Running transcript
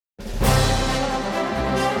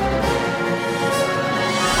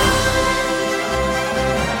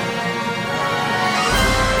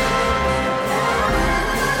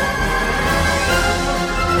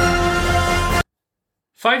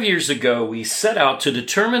5 years ago, we set out to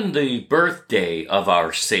determine the birthday of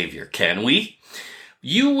our Savior. Can we?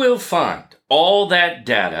 You will find all that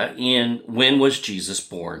data in When Was Jesus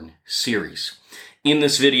Born series. In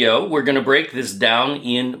this video, we're going to break this down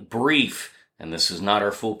in brief, and this is not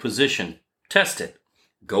our full position. Test it.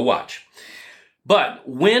 Go watch. But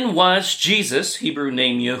when was Jesus, Hebrew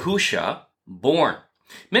name Yahusha, born?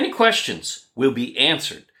 Many questions will be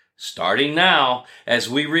answered starting now as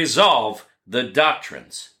we resolve the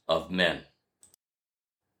doctrines of men.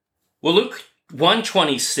 Well, Luke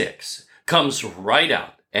 1:26 comes right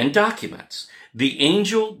out and documents the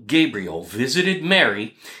angel Gabriel visited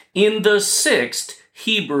Mary in the 6th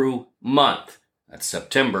Hebrew month. That's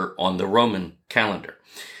September on the Roman calendar.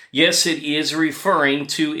 Yes, it is referring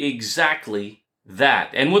to exactly that,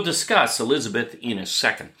 and we'll discuss Elizabeth in a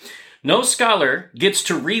second. No scholar gets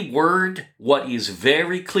to reword what is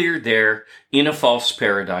very clear there in a false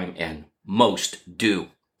paradigm, and most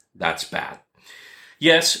do. That's bad.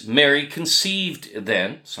 Yes, Mary conceived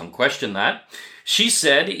then. Some question that. She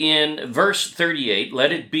said in verse 38,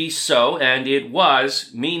 "Let it be so, and it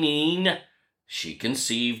was," meaning she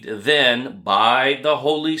conceived then by the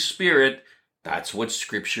Holy Spirit. That's what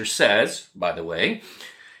Scripture says, by the way.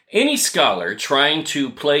 Any scholar trying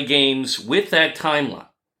to play games with that timeline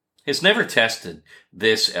has never tested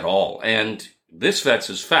this at all. And this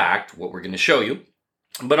vets as fact, what we're going to show you,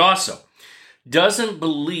 but also doesn't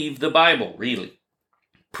believe the Bible, really.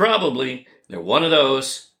 Probably they're one of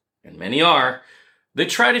those, and many are,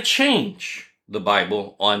 that try to change the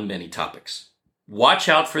Bible on many topics. Watch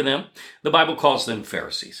out for them. The Bible calls them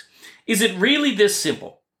Pharisees. Is it really this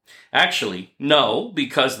simple? Actually, no,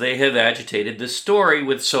 because they have agitated this story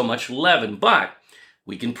with so much leaven, but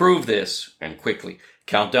we can prove this, and quickly.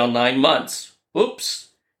 Count down 9 months. Oops,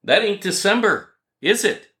 that ain't December, is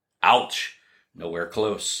it? Ouch, nowhere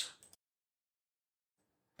close.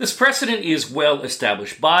 This precedent is well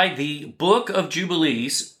established by the Book of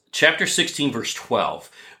Jubilees, chapter 16, verse 12,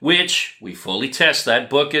 which we fully test that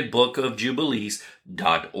book at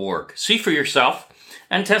bookofjubilees.org. See for yourself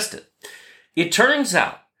and test it. It turns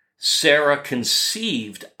out Sarah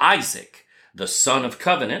conceived Isaac, the son of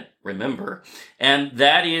covenant, remember, and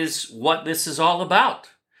that is what this is all about,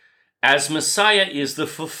 as Messiah is the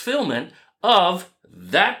fulfillment of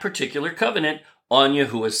that particular covenant on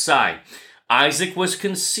Yahuwah's side. Isaac was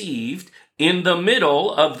conceived in the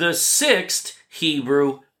middle of the 6th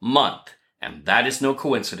Hebrew month, and that is no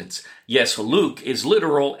coincidence. Yes, Luke is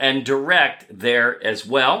literal and direct there as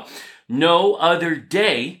well. No other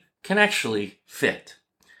day can actually fit.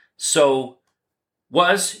 So,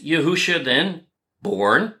 was Yahusha then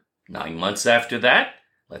born 9 months after that?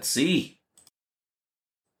 Let's see.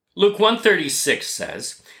 Luke 1:36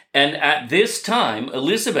 says, "And at this time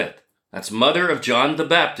Elizabeth," that's mother of John the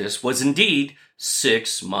Baptist, "was indeed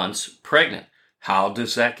 6 months pregnant." How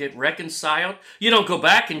does that get reconciled? You don't go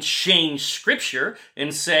back and change Scripture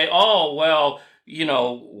and say, oh, well,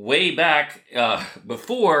 way back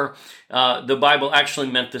before the Bible actually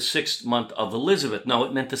meant the 6th month of Elizabeth. No,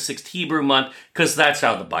 it meant the 6th Hebrew month, because that's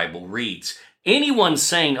how the Bible reads. Anyone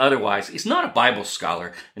saying otherwise is not a Bible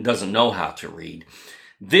scholar and doesn't know how to read.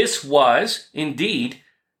 This was indeed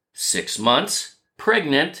 6 months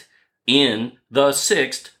pregnant in the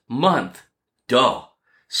 6th month. Duh.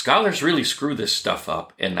 Scholars really screw this stuff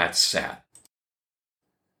up, and that's sad.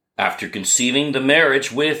 After conceiving, the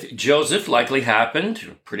marriage with Joseph likely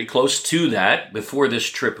happened pretty close to that before this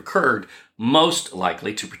trip occurred, most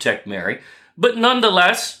likely to protect Mary. But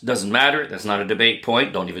nonetheless, doesn't matter. That's not a debate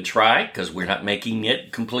point. Don't even try, because we're not making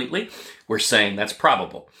it completely. We're saying that's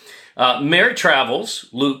probable. Mary travels,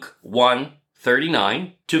 Luke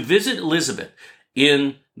 1:39, to visit Elizabeth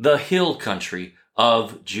in the hill country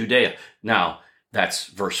of Judea. Now, that's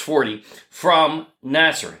verse 40, from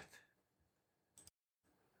Nazareth.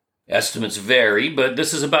 Estimates vary, but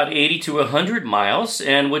this is about 80 to 100 miles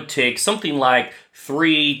and would take something like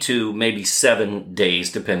 3 to maybe 7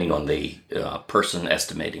 days, depending on the person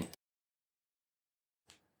estimating.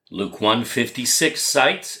 Luke 1:56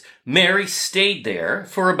 cites, Mary stayed there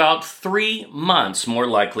for about 3 months, more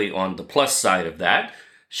likely on the plus side of that.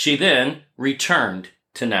 She then returned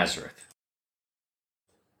to Nazareth.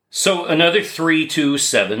 So another 3 to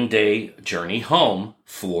 7 day journey home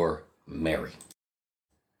for Mary.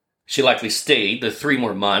 She likely stayed the 3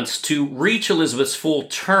 more months to reach Elizabeth's full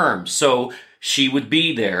term, so she would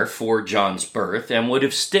be there for John's birth and would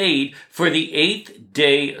have stayed for the 8th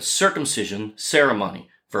day circumcision ceremony,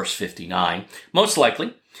 verse 59. Most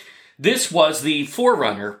likely, this was the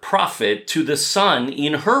forerunner prophet to the son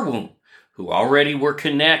in her womb, who already were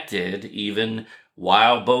connected even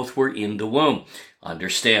while both were in the womb.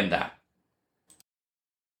 Understand that.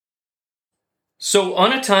 So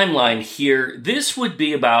on a timeline here, this would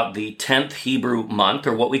be about the 10th Hebrew month,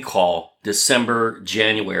 or what we call December,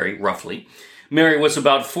 January, roughly. Mary was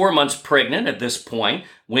about 4 months pregnant at this point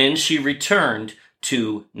when she returned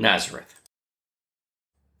to Nazareth.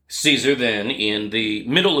 Caesar then, in the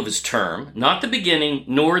middle of his term, not the beginning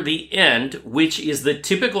nor the end, which is the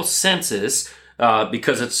typical census,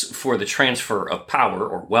 because it's for the transfer of power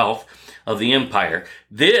or wealth of the empire,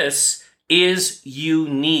 this is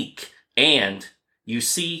unique. And you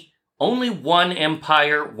see, only one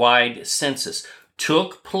empire-wide census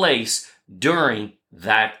took place during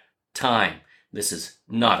that time. This is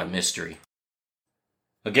not a mystery.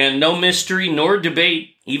 Again, no mystery nor debate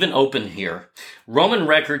even open here. Roman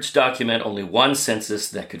records document only one census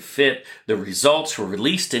that could fit. The results were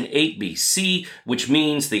released in 8 BC, which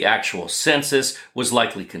means the actual census was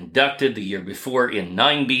likely conducted the year before in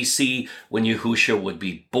 9 BC when Yahushua would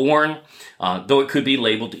be born, though it could be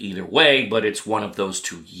labeled either way, but it's one of those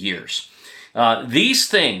 2 years. These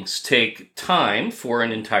things take time for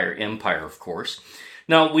an entire empire, of course.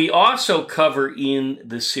 Now, we also cover in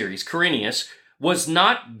the series, Quirinius was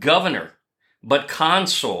not governor, but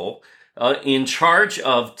consul in charge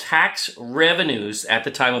of tax revenues at the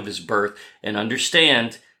time of his birth. And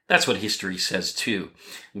understand, that's what history says too,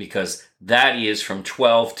 because that is from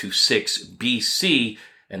 12 to 6 BC,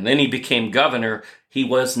 and then he became governor. He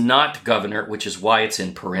was not governor, which is why it's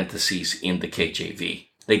in parentheses in the KJV.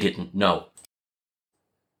 They didn't know.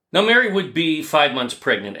 Now, Mary would be 5 months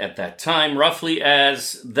pregnant at that time, roughly,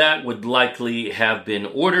 as that would likely have been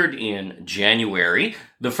ordered in January,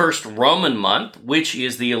 the first Roman month, which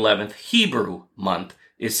is the 11th Hebrew month,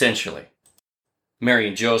 essentially. Mary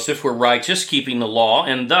and Joseph were righteous, keeping the law,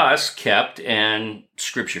 and thus kept, and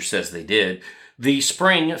Scripture says they did, the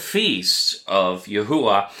spring feasts of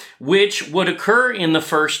Yahuwah, which would occur in the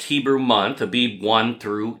first Hebrew month, Abib 1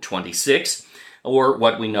 through 26, or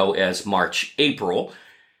what we know as March-April.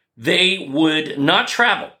 They would not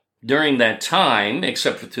travel during that time,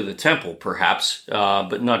 except for to the temple, perhaps,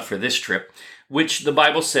 but not for this trip, which the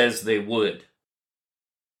Bible says they would.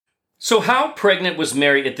 So how pregnant was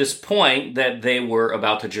Mary at this point that they were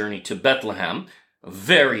about to journey to Bethlehem?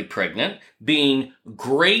 Very pregnant, being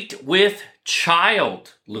great with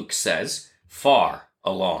child, Luke says, far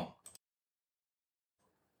along.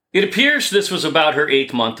 It appears this was about her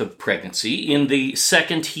 8th month of pregnancy in the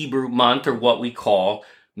second Hebrew month, or what we call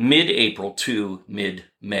mid-April to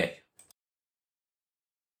mid-May.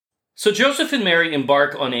 So Joseph and Mary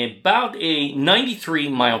embark on about a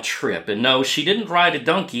 93-mile trip. And no, she didn't ride a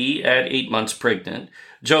donkey at 8 months pregnant.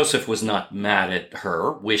 Joseph was not mad at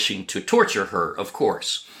her, wishing to torture her, of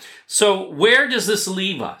course. So where does this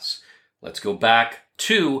leave us? Let's go back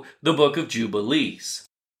to the book of Jubilees.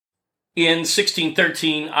 In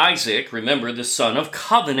 1613, Isaac, remember, the son of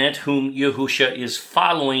covenant, whom Yahushua is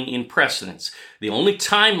following in precedence, the only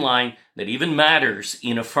timeline that even matters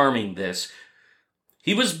in affirming this,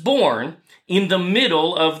 he was born in the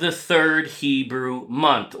middle of the 3rd Hebrew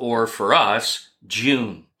month, or for us,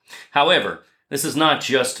 June. However, this is not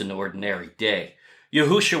just an ordinary day.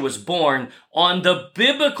 Yahushua was born on the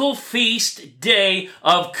biblical feast day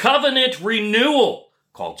of covenant renewal,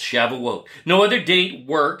 called Shavuot. No other date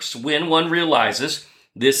works when one realizes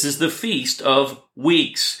this is the Feast of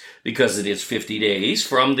Weeks, because it is 50 days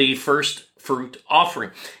from the first fruit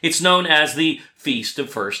offering. It's known as the Feast of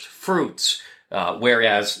First Fruits,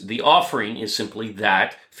 whereas the offering is simply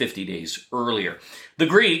that 50 days earlier. The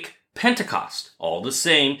Greek, Pentecost, all the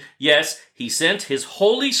same. Yes, he sent his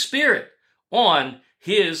Holy Spirit on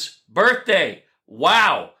his birthday.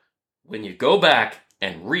 Wow! When you go back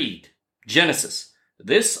and read Genesis,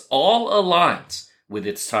 this all aligns with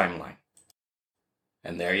its timeline.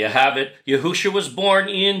 And there you have it. Yahushua was born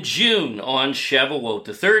in June on Shavuot,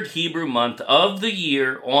 the 3rd Hebrew month of the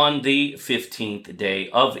year, on the 15th day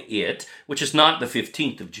of it, which is not the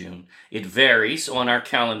 15th of June. It varies on our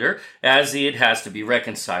calendar as it has to be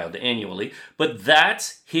reconciled annually, but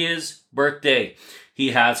that's his birthday. He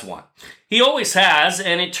has one. He always has,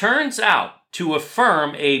 and it turns out to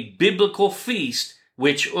affirm a biblical feast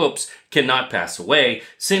which, cannot pass away,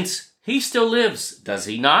 since he still lives, does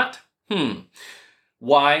he not?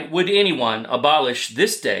 Why would anyone abolish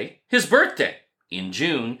this day, his birthday, in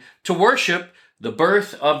June, to worship the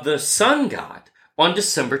birth of the sun god on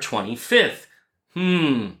December 25th?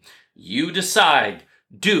 You decide.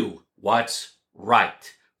 Do what's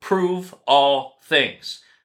right. Prove all things.